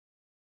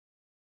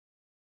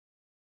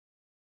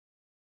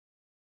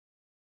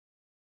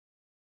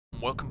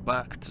and welcome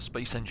back to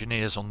Space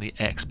Engineers on the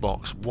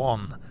Xbox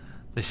One.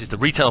 This is the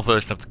retail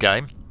version of the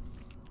game,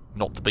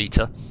 not the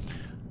beta,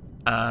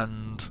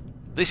 and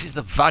this is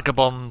the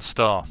Vagabond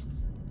Star.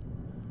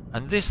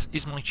 And this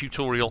is my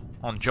tutorial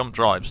on jump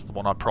drives, the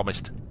one I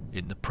promised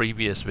in the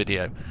previous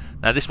video.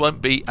 Now this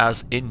won't be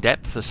as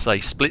in-depth as say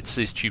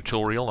Sppppaaace's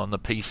tutorial on the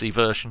PC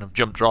version of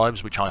jump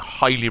drives, which I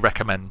highly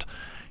recommend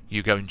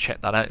you go and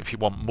check that out if you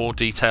want more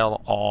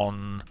detail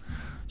on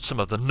some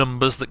of the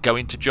numbers that go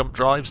into jump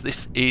drives.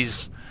 This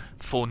is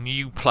for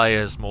new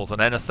players more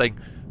than anything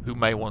who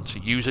may want to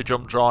use a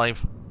jump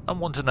drive and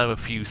want to know a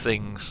few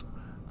things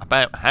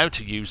about how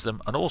to use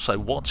them and also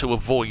what to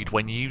avoid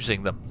when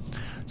using them.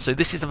 So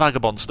this is the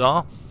Vagabond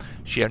Star.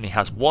 She only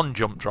has one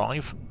jump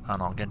drive,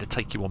 and I'm going to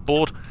take you on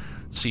board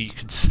so you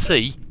can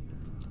see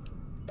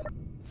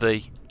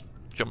the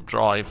jump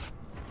drive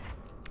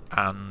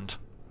and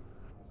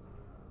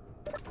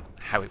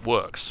how it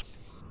works.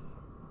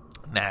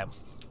 Now,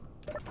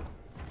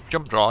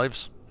 jump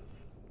drives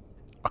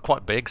are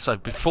quite big, so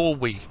before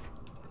we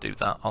do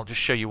that I'll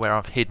just show you where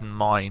I've hidden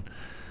mine.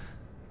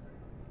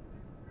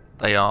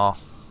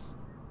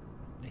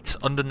 It's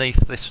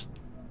underneath this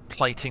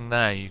plating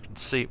there. You can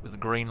see it with the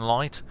green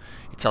light.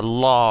 It's a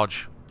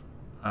large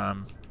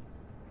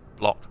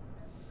block,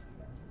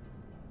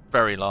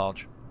 very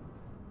large,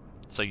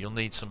 so you'll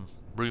need some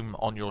room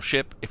on your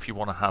ship if you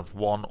want to have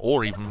one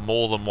or even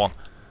more than one.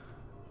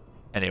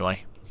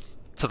 Anyway,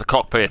 to the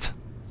cockpit.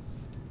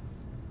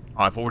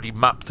 I've already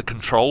mapped the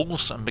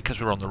controls, and because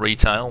we're on the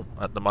retail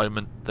at the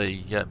moment,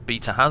 the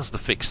beta has the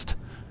fixed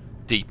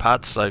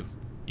D-pad, so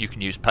you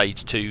can use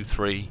page 2,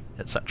 3,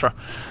 etc.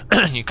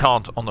 You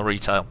can't on the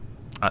retail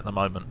at the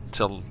moment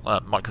until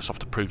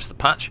Microsoft approves the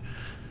patch.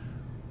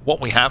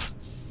 What we have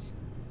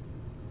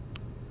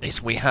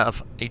is we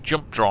have a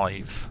jump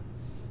drive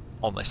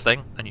on this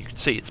thing, and you can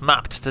see it's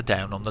mapped to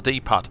down on the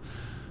D-pad.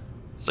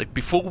 So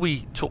before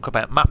we talk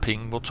about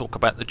mapping, we'll talk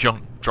about the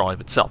jump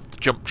drive itself. The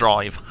jump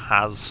drive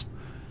has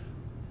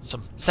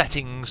some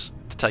settings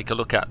to take a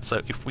look at.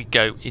 So if we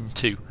go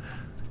into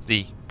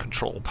the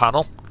control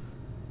panel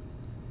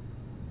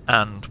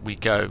and we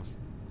go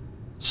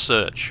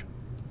search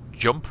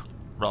jump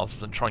rather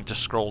than trying to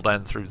scroll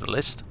down through the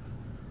list,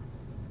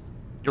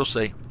 you'll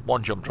see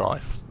one jump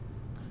drive.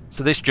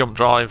 So this jump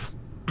drive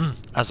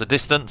has a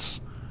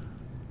distance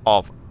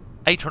of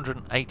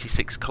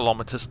 886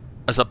 kilometers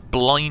as a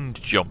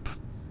blind jump.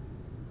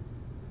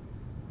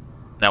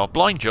 Now a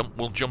blind jump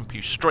will jump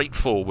you straight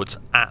forwards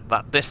at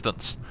that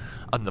distance,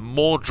 and the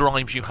more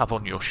drives you have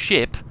on your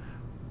ship,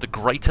 the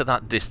greater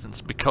that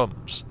distance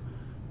becomes.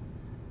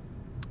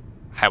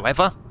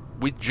 However,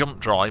 with jump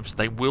drives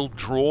they will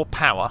draw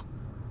power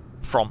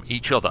from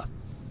each other.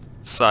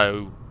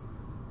 So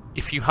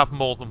if you have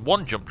more than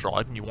one jump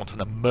drive and you want an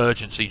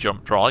emergency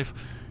jump drive,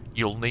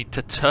 you'll need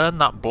to turn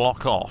that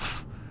block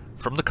off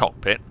from the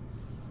cockpit.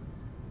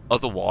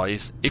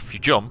 Otherwise, if you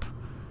jump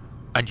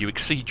and you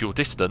exceed your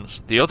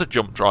distance, the other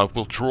jump drive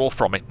will draw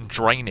from it and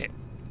drain it,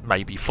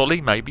 maybe fully,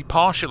 maybe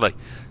partially,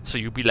 so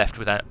you'll be left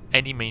without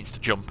any means to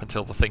jump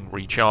until the thing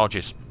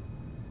recharges.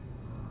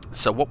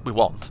 So what we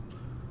want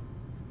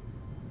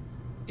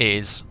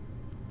is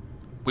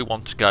we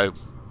want to go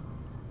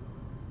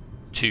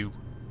to,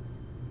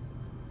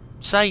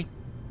 say,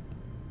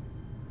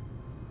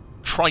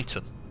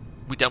 Triton.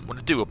 We don't want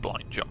to do a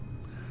blind jump,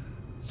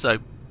 so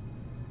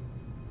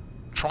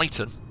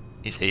Triton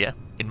is here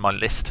in my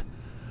list.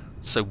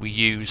 So we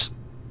use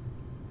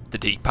the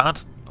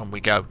D-pad and we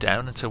go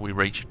down until we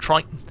reach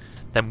Triton.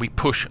 Then we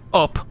push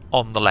up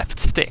on the left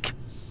stick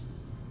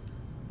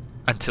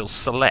until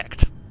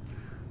select,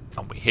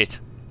 and we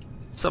hit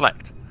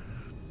select.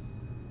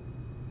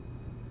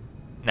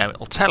 Now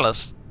it'll tell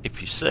us, if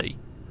you see,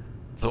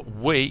 that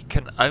we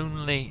can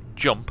only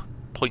jump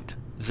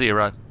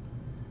 0.03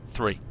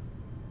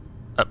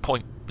 at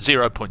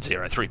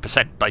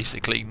 0.03%,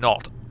 basically,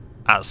 not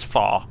as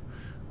far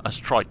as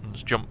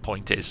Triton's jump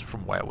point is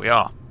from where we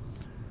are.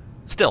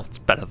 Still, it's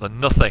better than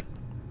nothing.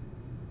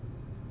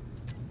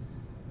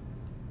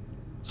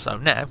 So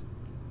now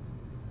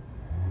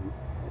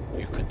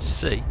you can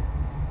see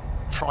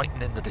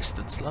Triton in the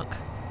distance, look,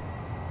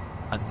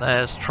 and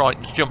there's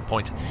Triton's jump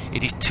point.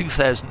 It is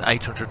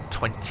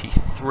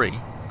 2,823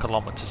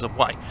 kilometers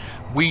away.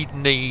 We'd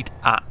need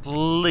at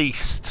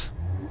least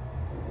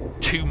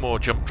 2 more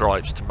jump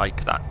drives to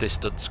make that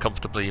distance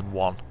comfortably in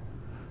one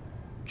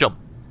jump.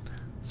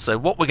 So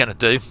what we're going to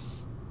do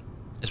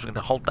is we're going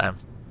to hold down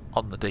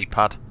on the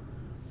D-pad,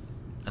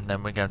 and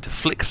then we're going to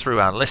flick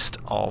through our list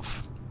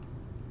of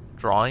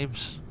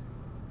drives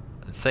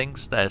and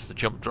things. There's the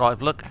jump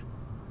drive, look.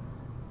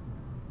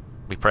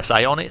 We press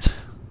A on it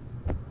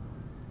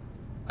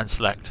and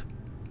select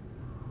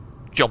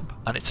jump,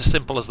 and it's as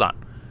simple as that.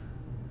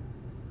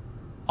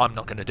 I'm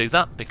not going to do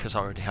that because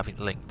I already have it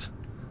linked.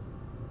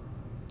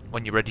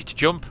 When you're ready to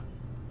jump,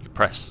 you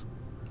press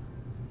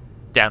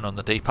down on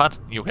the D-pad,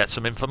 you'll get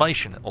some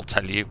information. It will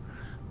tell you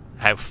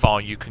how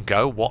far you can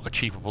go, what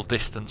achievable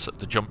distance at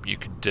the jump you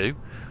can do,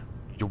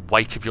 your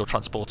weight of your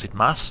transported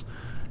mass,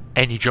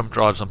 any jump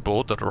drives on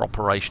board that are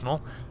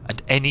operational,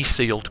 and any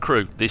sealed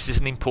crew. This is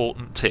an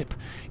important tip.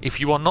 If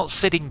you are not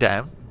sitting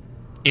down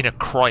in a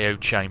cryo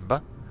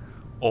chamber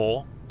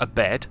or a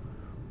bed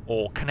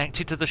or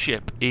connected to the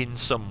ship in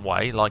some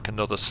way, like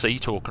another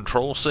seat or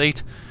control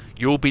seat,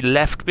 you'll be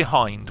left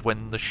behind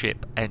when the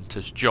ship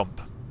enters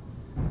jump.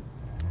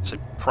 So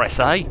press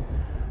A.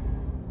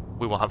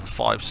 We will have a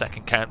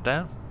 5-second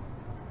countdown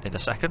in a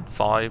second.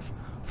 5,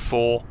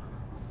 4,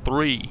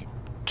 3,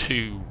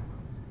 2,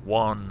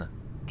 1,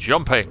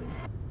 jumping.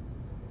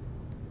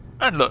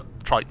 And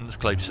look, Triton's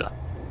closer.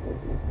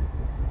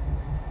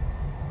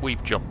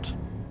 We've jumped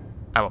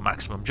our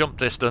maximum jump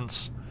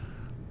distance.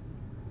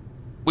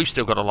 We've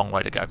still got a long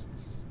way to go.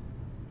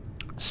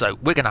 So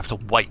we're going to have to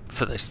wait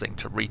for this thing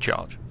to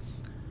recharge.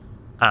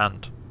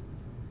 And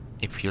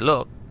if you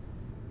look,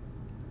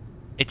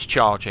 it's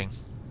charging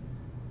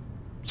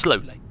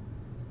slowly.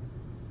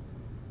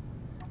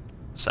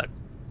 So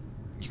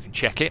you can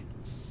check it.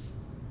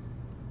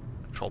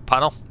 Control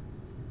panel.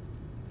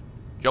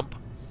 Jump.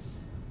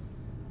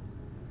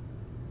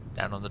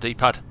 Down on the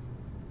D-pad.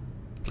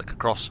 Flick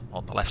across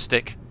on the left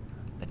stick.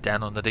 Then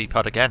down on the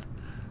D-pad again.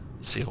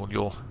 See all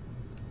your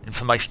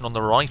information on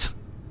the right.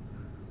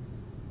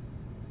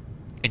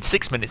 In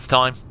 6 minutes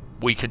time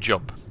we can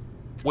jump.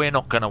 We're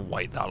not going to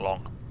wait that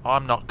long.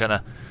 I'm not going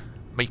to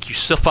make you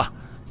suffer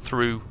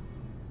through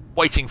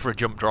waiting for a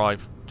jump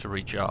drive to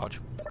recharge.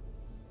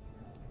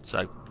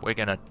 So we're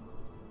going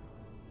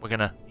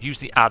to use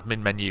the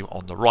admin menu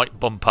on the right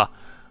bumper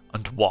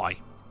and Y.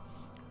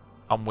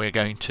 And we're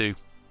going to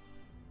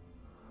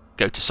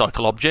go to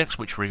cycle objects,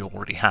 which we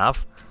already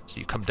have. So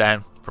you come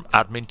down from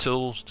admin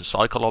tools to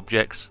cycle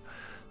objects,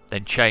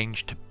 then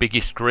change to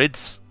biggest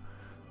grids,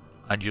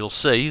 and you'll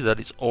see that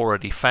it's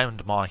already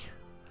found my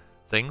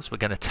things. We're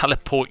going to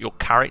teleport your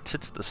character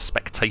to the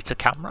spectator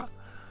camera,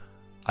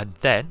 and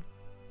then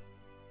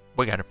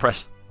we're going to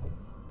press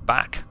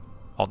back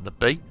on the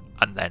B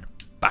and then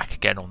back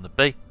again on the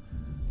B,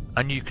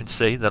 and you can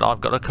see that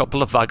I've got a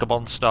couple of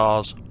vagabond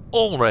stars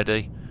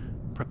already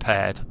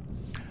prepared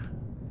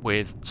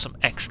with some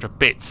extra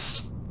bits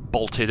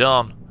bolted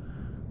on.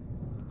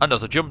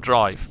 Another jump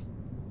drive,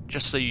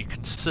 just so you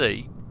can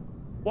see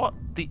what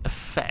the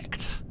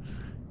effect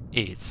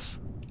is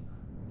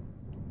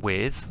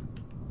with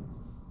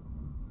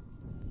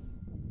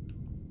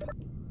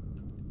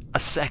a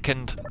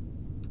second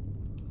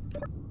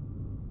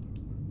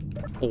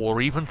or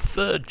even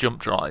third jump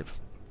drive.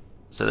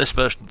 So this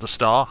version of the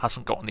Star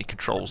hasn't got any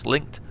controls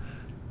linked.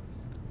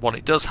 What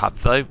it does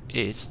have though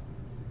is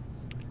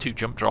 2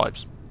 jump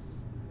drives.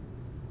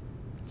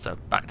 So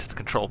back to the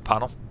control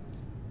panel.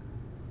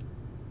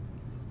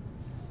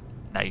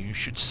 Now you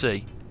should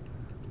see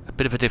a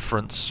bit of a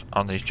difference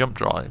on these jump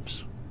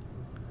drives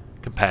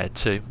compared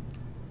to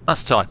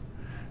last time.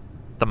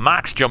 The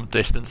max jump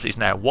distance is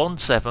now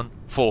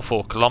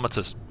 1744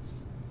 kilometers.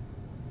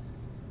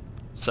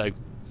 So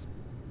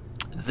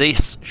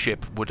this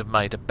ship would have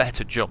made a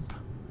better jump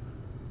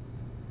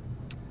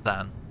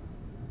than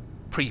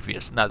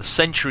previous. Now the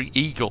Century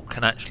Eagle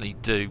can actually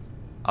do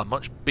a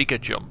much bigger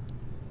jump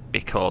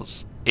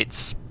because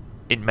it's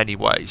in many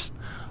ways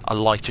a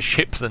lighter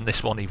ship than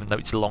this one, even though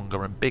it's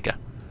longer and bigger.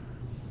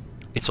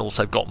 It's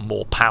also got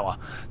more power.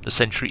 The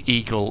Century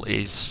Eagle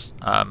is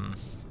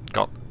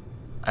got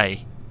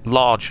a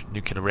large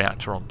nuclear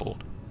reactor on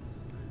board.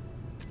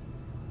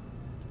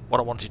 What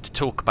I wanted to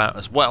talk about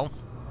as well,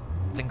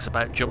 things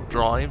about jump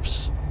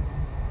drives.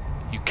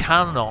 You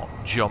cannot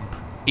jump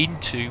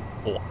into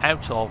or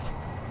out of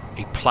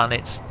a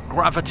planet's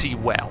gravity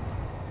well.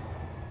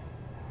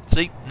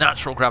 See,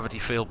 natural gravity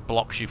field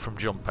blocks you from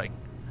jumping.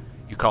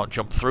 You can't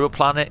jump through a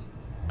planet,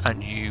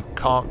 and you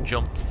can't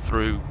jump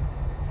through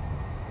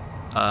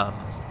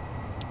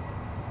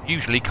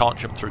usually can't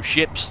jump through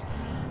ships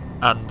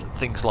and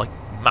things like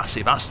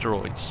massive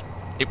asteroids.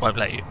 It won't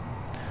let you.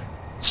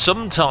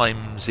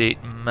 Sometimes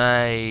it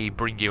may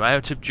bring you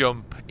out of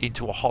jump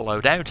into a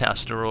hollowed out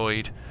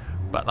asteroid,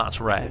 but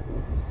that's rare.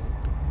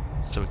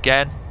 So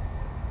again,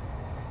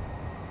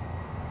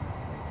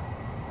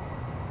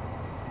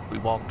 we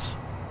want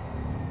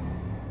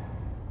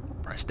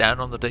press down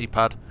on the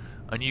D-pad,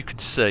 and you can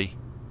see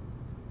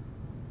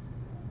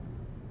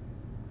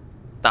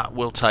that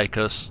will take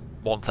us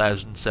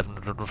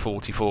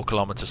 1,744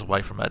 kilometers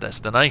away from our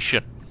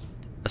destination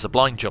as a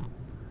blind jump,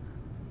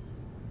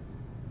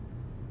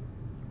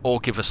 or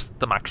give us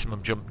the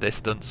maximum jump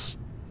distance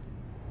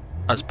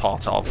as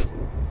part of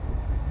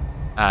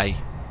a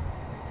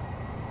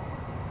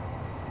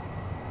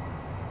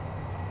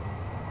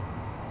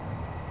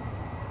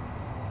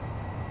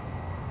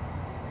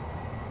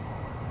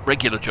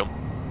regular jump.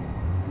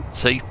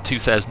 See,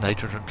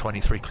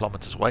 2,823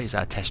 kilometers away is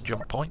our test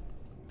jump point.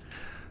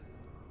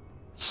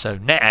 So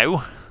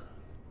now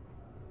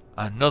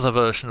another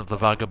version of the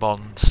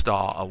Vagabond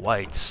Star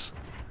awaits.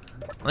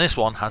 And this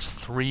one has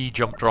 3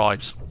 jump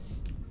drives.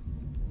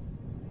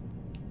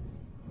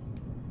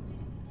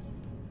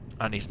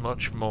 And is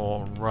much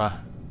more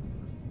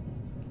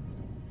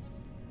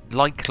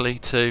likely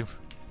to...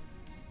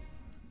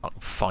 I can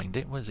find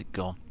it. Where's it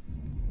gone?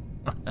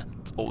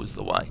 It's always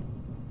the way.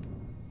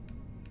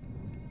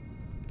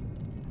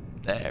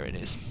 There it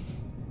is.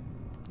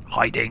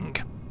 Hiding.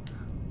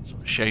 So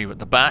I'll show you at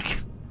the back.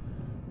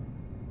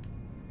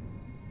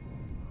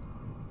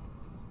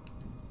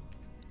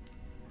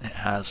 It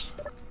has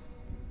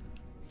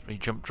 3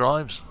 jump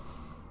drives.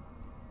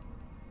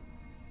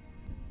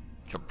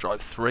 Jump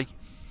drive 3.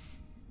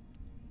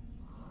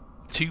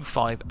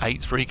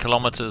 2583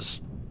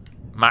 kilometers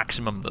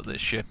maximum that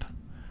this ship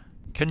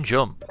can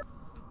jump.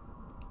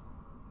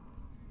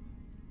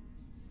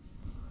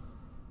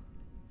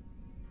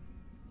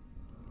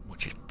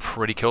 Which is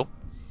pretty cool.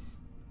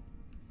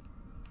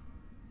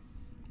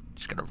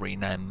 Just going to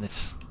rename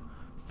this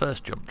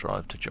first jump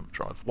drive to jump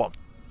drive 1.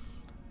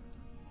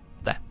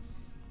 There.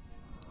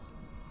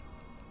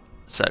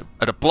 So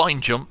at a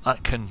blind jump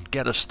that can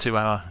get us to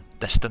our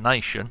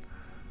destination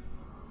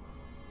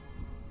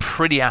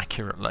pretty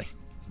accurately.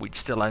 We'd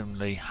still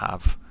only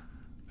have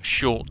a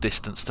short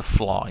distance to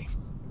fly.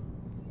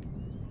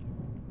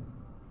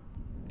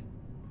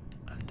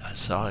 And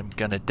as I'm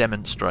going to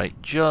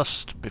demonstrate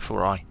just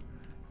before I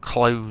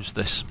close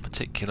this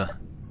particular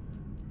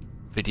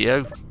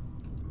video,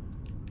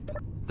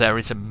 there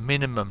is a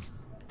minimum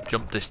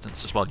jump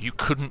distance as well. You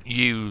couldn't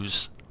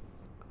use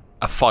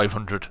a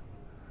 500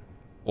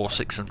 or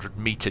 600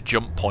 meter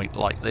jump point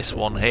like this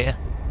one here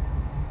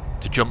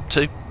to jump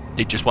to.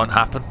 It just won't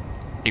happen.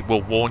 It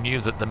will warn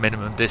you that the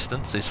minimum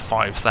distance is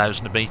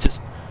 5,000 meters.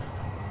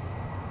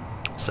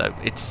 So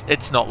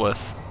it's not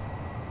worth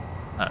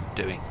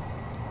doing.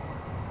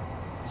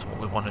 So what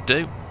we want to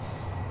do,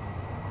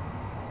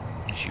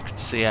 as you can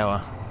see,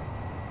 our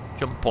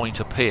jump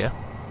point up here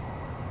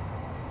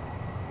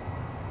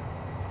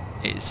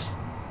is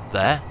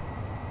there.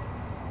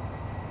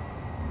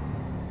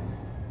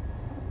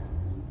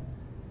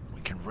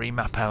 We can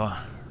remap our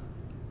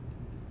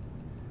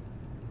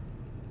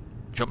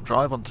jump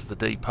drive onto the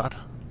D-pad.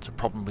 It's a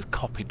problem with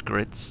copied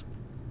grids.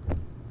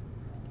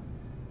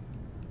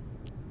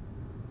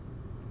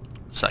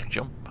 Same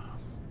jump.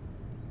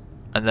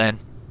 And then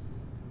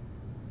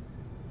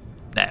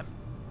now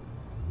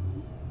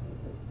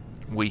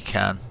we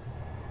can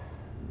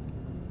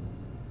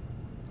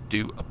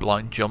do a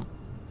blind jump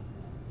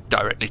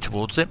directly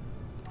towards it,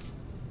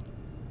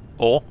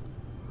 or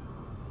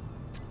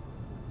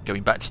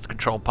going back to the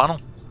control panel,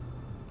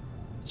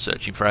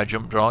 searching for our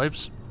jump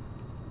drives.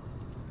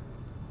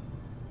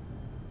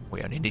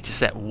 We only need to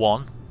set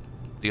 1,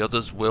 the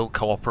others will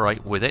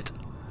cooperate with it.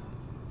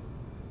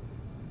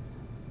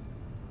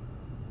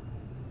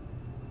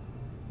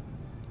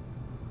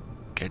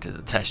 Go to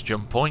the test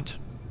jump point,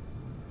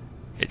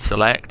 hit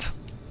select.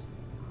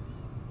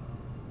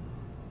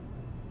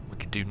 We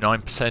can do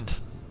 9%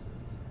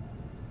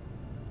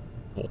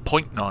 or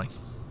 0.9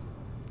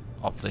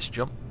 of this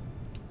jump.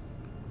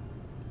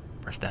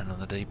 Press down on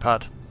the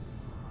D-pad.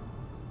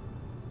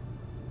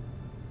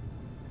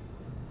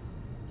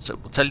 So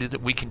it will tell you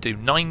that we can do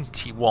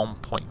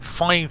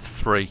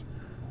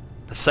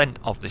 91.53%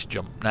 of this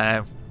jump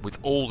now with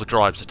all the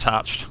drives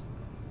attached.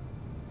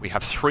 We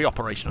have 3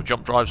 operational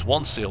jump drives,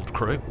 1 sealed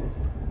crew,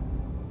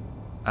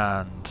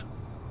 and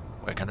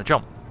we're going to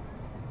jump.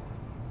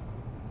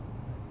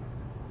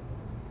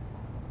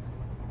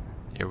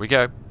 Here we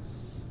go.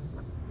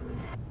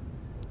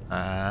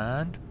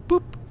 And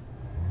boop.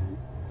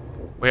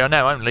 We are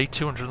now only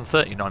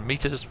 239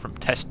 meters from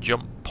test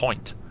jump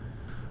point.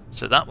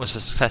 So that was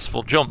a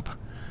successful jump,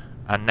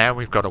 and now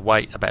we've got to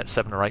wait about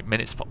 7 or 8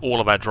 minutes for all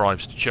of our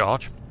drives to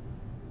charge.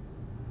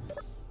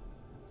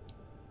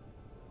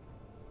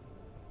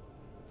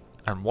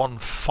 And one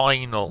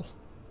final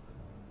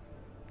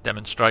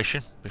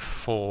demonstration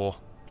before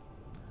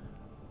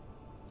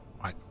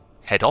I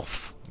head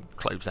off and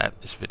close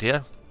out this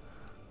video.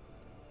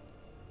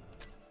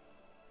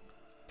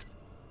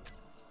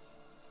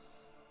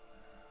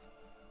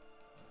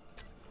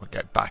 We'll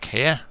go back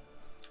here.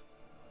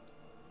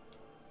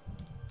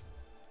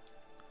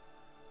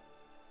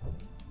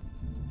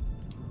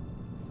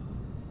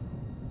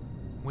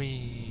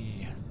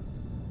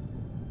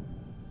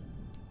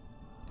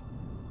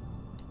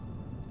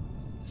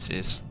 This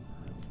is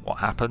what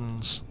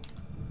happens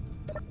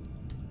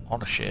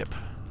on a ship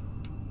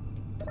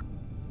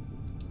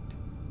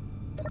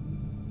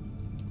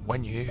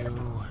when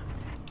you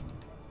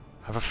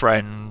have a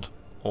friend,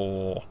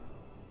 or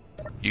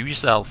you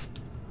yourself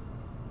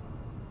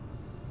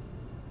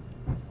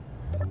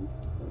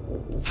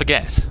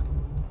forget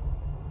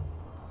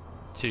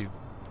to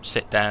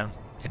sit down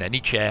in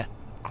any chair,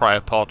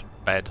 cryopod,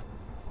 bed,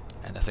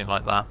 anything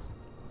like that,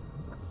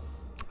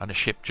 and a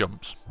ship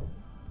jumps.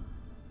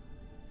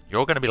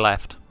 You're going to be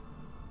left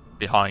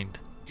behind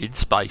in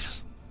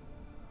space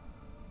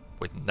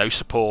with no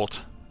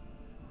support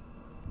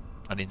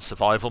and in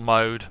survival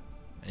mode.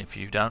 If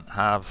you don't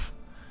have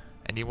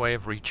any way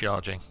of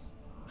recharging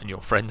and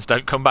your friends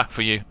don't come back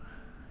for you,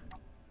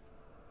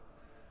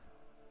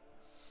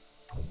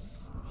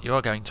 you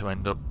are going to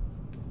end up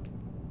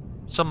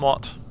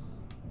somewhat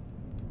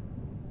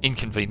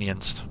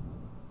inconvenienced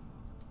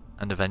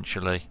and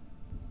eventually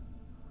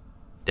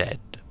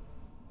dead.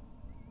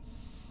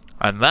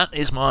 And that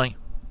is my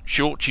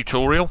short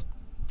tutorial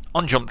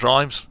on jump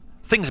drives,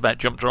 things about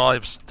jump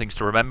drives, things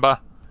to remember,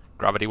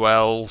 gravity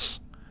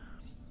wells,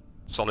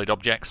 solid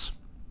objects,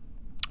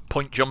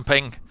 point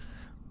jumping,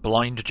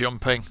 blind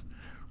jumping,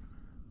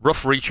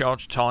 rough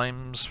recharge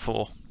times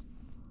for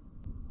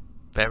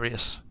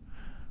various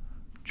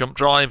jump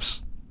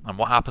drives, and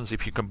what happens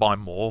if you combine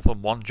more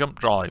than one jump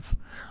drive.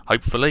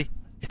 Hopefully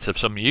it's of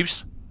some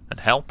use and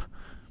help.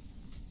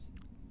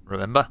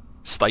 Remember,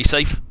 stay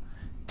safe,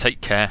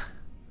 take care,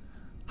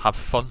 have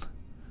fun,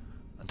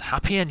 and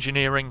happy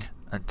engineering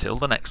until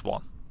the next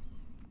one.